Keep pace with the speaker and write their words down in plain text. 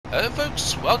Hello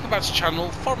folks, welcome back to the channel,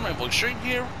 Farmer Voice Stream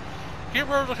here. Here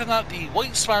we're looking at the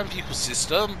Wonky vehicle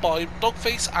system by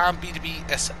DogFace and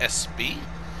BDBSSD.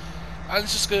 And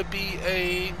this is going to be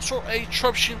a sort of a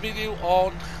troubleshooting video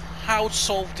on how to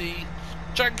solve the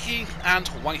janky and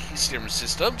Wonky steering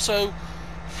system. So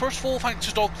first of all, thanks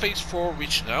to DogFace for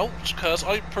reaching out, because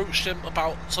I approached him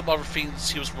about some other things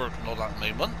he was working on at the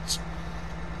moment.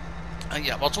 And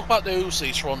yeah, I'll talk about those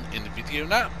later on in the video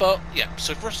now. But yeah,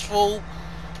 so first of all,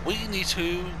 we need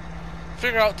to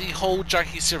figure out the whole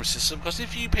janky steering system, because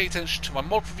if you pay attention to my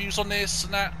mod reviews on this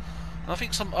and that, and I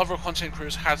think some other content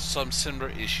creators had some similar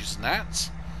issues in that.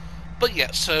 But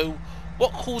yeah, so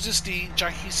what causes the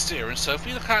janky steering? So if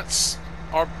we look at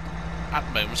our at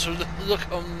the moment, so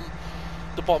look on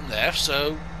the bottom left,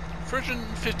 so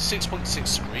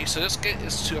 356.6 degrees, so let's get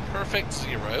this to a perfect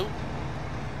 0.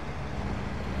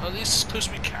 At least as close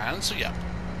as we can, so yeah.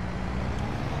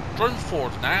 Driving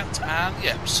forward in that, and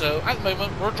yeah, so at the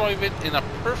moment we're driving in a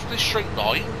perfectly straight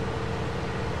line.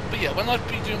 But yeah, when I've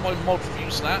been doing my mod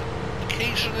reviews and that,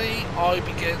 occasionally I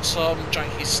be getting some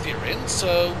janky steering,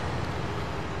 so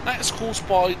that is caused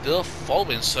by the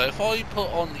following. So if I put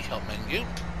on the help menu,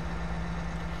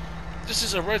 this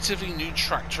is a relatively new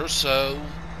tractor, so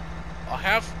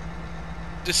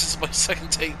this is my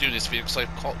second take doing this video because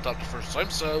I've caught up the first time.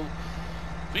 So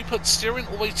we put steering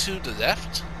all the way to the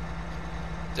left,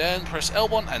 then press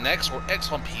L1 and X or X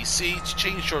on PC to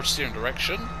change your steering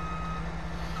direction.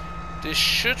 This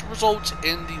should result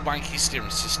in the Wonky steering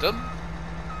system.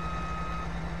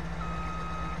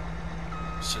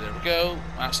 So there we go,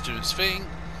 that's doing its thing.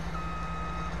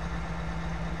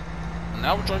 And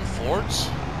now we're driving forwards.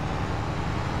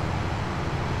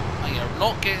 And yeah, we're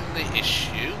not getting the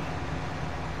issue.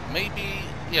 Maybe,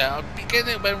 yeah, I'll be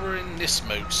getting it when we're in this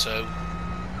mode, so.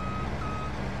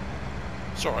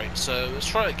 It's alright, so let's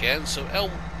try it again. So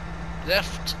L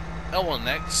left, L1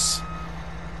 X.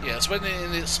 Yeah, so when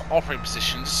in its operating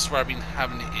position, this is where I've been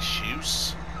having the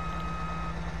issues.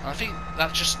 And I think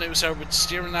that's just noticed out with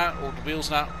steering that, or the wheels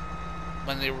that,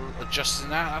 when they were adjusting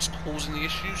that, that's causing the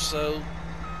issue, so.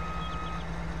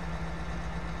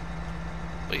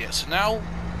 But yeah, so now,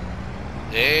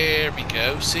 there we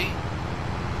go, see?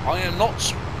 I am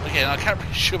not, again, I can't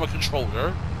really show my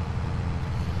controller.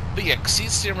 But yeah, see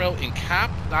the steering wheel in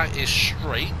cab, that is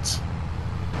straight.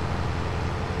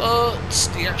 But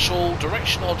the actual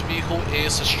direction of the vehicle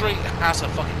is as straight as a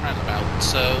fucking roundabout.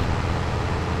 So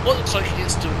what it looks like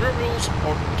is the rear wheels,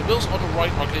 or the wheels on the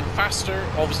right, are getting faster,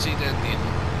 obviously, than the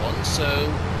one. So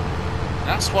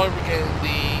that's why we're getting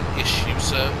the issue.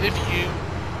 So if you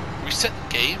reset the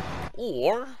game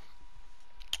or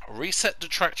reset the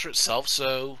tractor itself,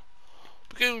 so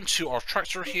we're going to our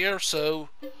tractor here, so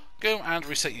go and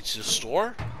reset you to the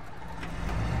store,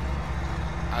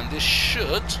 and this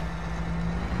should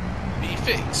be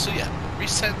fixed. So yeah,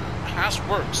 reset has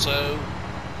worked. So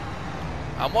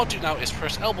and what I'll do now is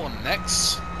press L1 and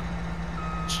X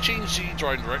to change the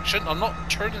driving direction. I'm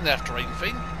not turning left or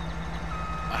anything,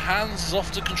 my hands is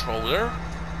off the controller,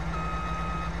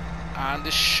 and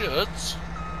this should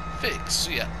fix.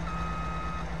 So yeah,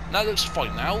 now it looks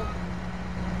fine now.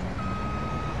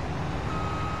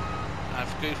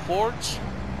 Have to go forwards.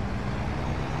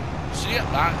 So yeah,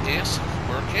 that is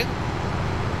working.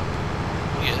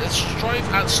 Yeah, let's drive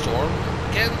at storm.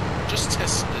 Again, just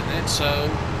testing it, so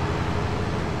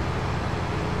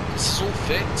this is all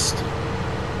fixed.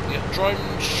 Yeah,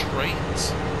 driving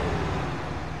straight.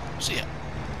 So yeah,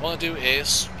 what I do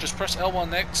is just press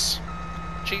L1 X,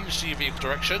 change the vehicle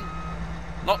direction,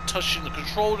 not touching the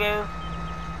controller,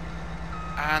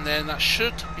 and then that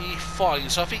should be fine.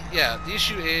 So I think, yeah, the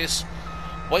issue is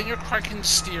when you're cranking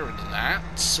steering in that,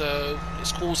 so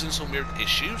it's causing some weird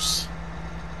issues.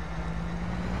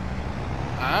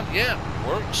 And yeah,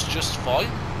 works just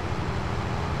fine.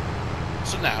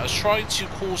 So now let's try to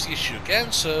cause the issue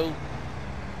again. So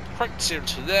crank the steering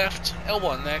to the left,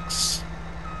 L1 X.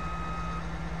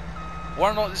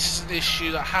 Whether or not this is an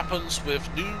issue that happens with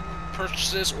new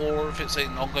purchases or if it's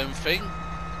an ongoing thing,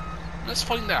 let's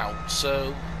find out.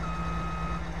 So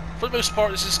for the most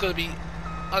part, this is going to be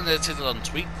unedited and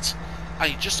untweaked, and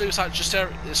you just notice that just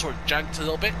there it sort of jagged a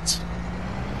little bit,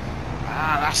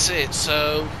 and that's it.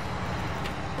 So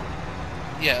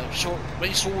yeah, so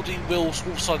when you saw the wheels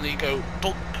all suddenly go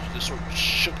dunk, just sort of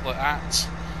shook like that,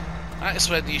 that is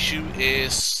where the issue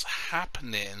is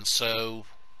happening. So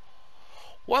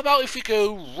what about if we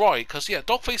go right? Because yeah,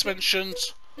 DogFace mentioned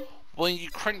when you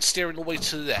crank steering all the way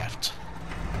to the left.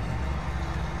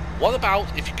 What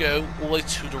about if you go all the way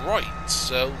to the right?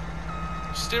 So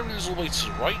steering is all the way to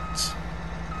the right,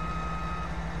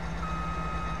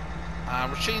 and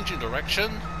we're changing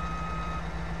direction.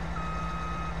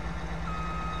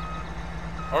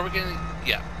 Are we getting...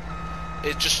 yeah.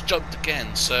 It just jumped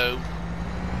again, so...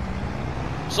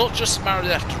 it's not just a matter of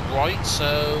left to right,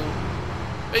 so...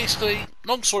 basically,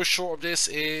 long story short of this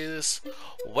is...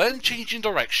 when changing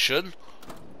direction,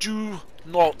 do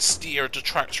not steer the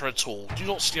tractor at all. Do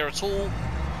not steer at all.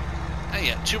 And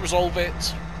yeah, to resolve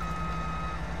it,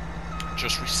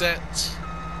 just reset.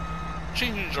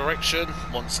 Changing direction,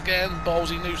 once again,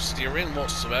 ballsy no steering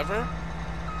whatsoever.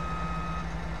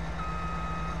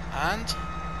 And,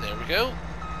 there we go.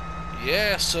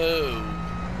 Yeah, so...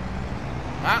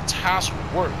 that has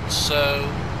worked. So,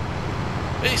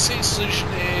 basically the solution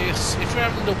is, if you're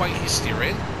having the wanky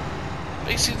steering,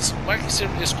 basically wanky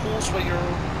steering is caused when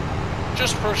you're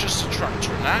just purchased a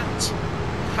tractor and that,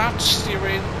 have the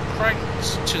steering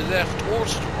cranked to the left or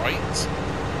to the right,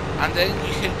 and then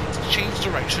you can change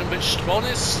direction, which, to be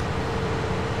honest,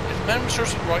 if memory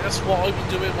serves me right, that's what I've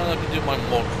been doing when I've been doing my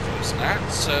mod reviews and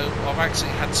that. So I've actually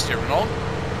had the steering on,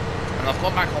 and I've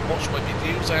gone back and watched my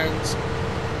videos,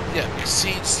 and yeah, you can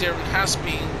see the steering has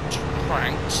been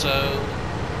cranked, so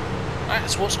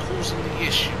that's what's causing the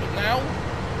issue. But now,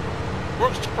 it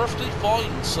works perfectly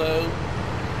fine, so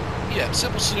yeah,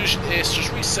 simple solution is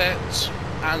just reset,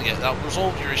 and yeah, that will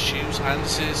resolve your issues, and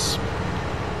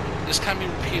this can be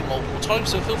repeated multiple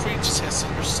times, so feel free to test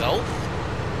it yourself.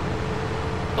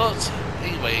 But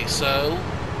anyway, so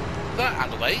that out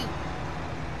of the way,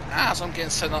 as I'm getting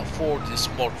set up for this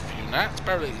mod review now, it's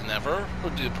better late than never. I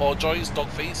do apologise,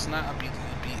 DogFace and that, and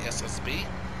BDBSSD.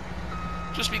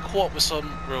 Just be caught up with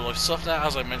some real life stuff now,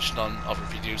 as I mentioned on other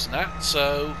videos and that,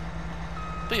 so...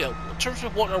 but yeah, in terms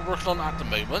of what they're working on at the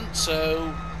moment,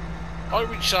 so... I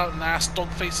reached out and asked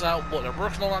DogFace out what they're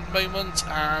working on at the moment,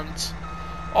 and...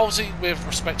 obviously, with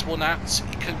respectable Nats,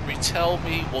 he couldn't really tell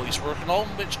me what he's working on,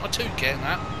 which I do get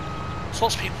that. So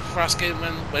lots of people are asking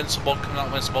when's the mod coming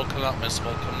out, when's the mod coming out, when's the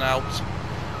mod coming out.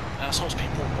 And lots of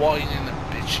people whining and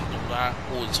bitching and that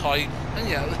all the time. And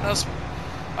yeah, that's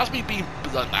me being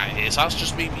blunt, that is. That's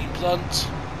just me being blunt.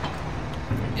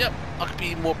 Yep, I could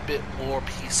be a bit more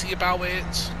PC about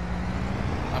it.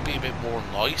 I'd be a bit more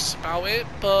nice about it,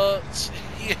 but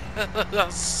yeah,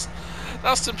 that's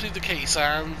simply the case.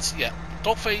 And yeah,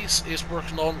 DogFace is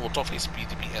working on, or DogFace and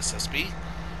BDBSSD,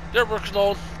 they're working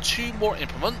on 2 more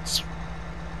implements,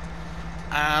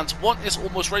 and one is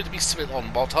almost ready to be submitted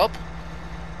on ModHub.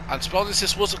 And to be honest,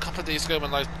 this was a couple of days ago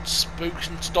when I'd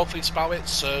spoken to DogFace about it,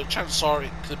 so chances are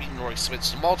it could have been already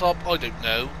submitted to ModHub, I don't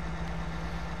know.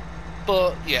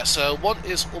 But yeah, so one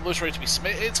is almost ready to be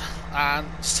submitted, and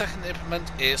the second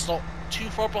implement is not too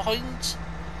far behind.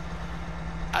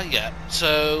 And yeah,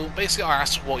 so basically I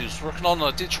asked what he was working on,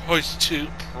 and I did try to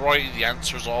pry the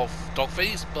answers off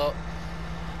DogFace, but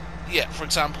yeah, for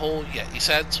example, yeah, he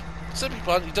said, simply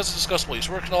put, he doesn't discuss what he's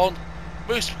working on,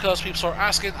 mostly because people start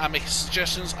asking and making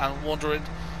suggestions and wondering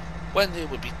when it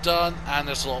would be done, and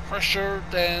there's a lot of pressure,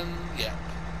 then yeah,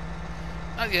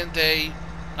 at the end of the day,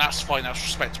 that's fine, that's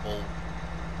respectable.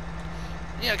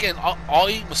 Yeah, again,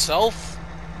 I myself,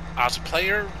 as a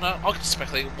player, now I can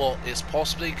speculate what is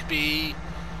possibly could be.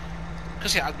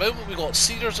 Because yeah, at the moment we got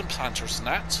seeders and planters and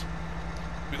that.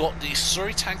 We got the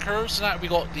slurry tankers and that. We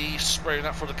got the spray and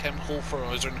that for the chemical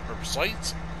fertilizer and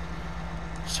herbicides.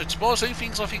 So to be honest, the only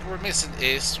things I think we're missing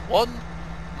is 1,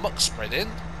 muck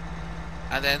spreading,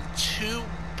 and then 2,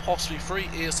 possibly 3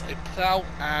 is a plough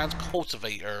and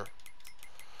cultivator.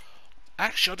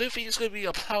 Actually, I don't think it's going to be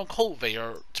a plough and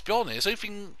cultivator. To be honest, the only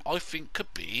thing I think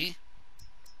could be,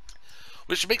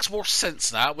 which makes more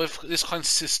sense now with this kind of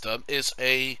system, is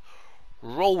a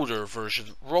roller version,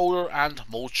 roller and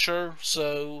mulcher.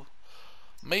 So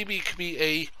maybe it could be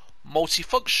a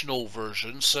multifunctional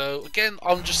version. So again,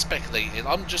 I'm just speculating,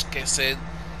 I'm just guessing.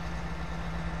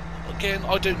 Again,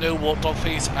 I don't know what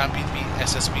DogFace and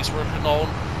BDBSSD is working on,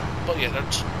 but yeah, they're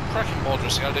cracking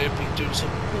modders out there. They've been doing some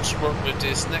awesome work with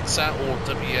this NEXAT or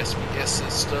WSVS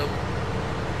system.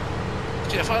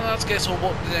 So yeah, final out to guess on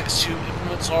what the next 2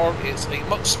 implements are. It's a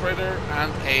muck spreader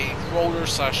and a roller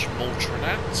slash mulcher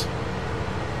net.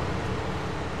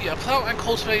 Yeah, plough and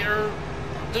cultivator,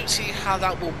 I don't see how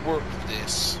that will work with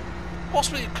this.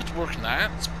 Possibly it could work in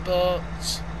that, but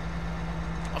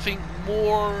I think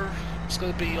more it's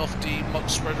going to be off the muck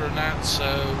spreader and that, so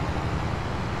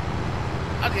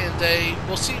at the end of the day,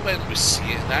 we'll see when we see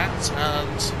it in that,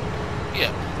 and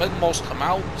yeah, when mods come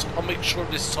out, I'll make sure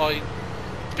this time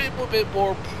a bit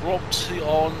more promptly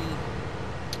on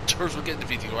terms of getting the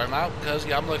video out, because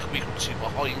yeah, I'm like a week or 2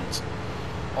 behind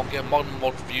on getting mod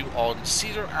review on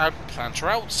Cedar and Planter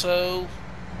out, so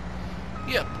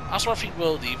yeah, that's where I think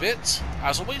we'll leave it.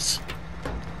 As always,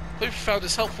 hope you found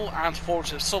this helpful and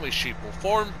informative in some way, shape or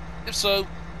form. If so,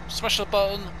 smash the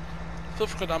button, feel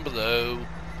free to comment down below,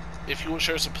 If you want to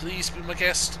share, so please be my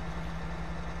guest.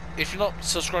 If you're not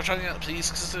subscribed to the channel yet, please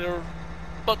consider.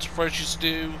 But for you to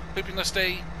do, hope you have a nice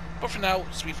day. But for now,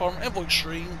 it's me, Farmer and Voice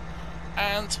Stream,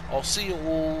 and I'll see you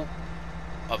all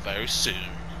very soon.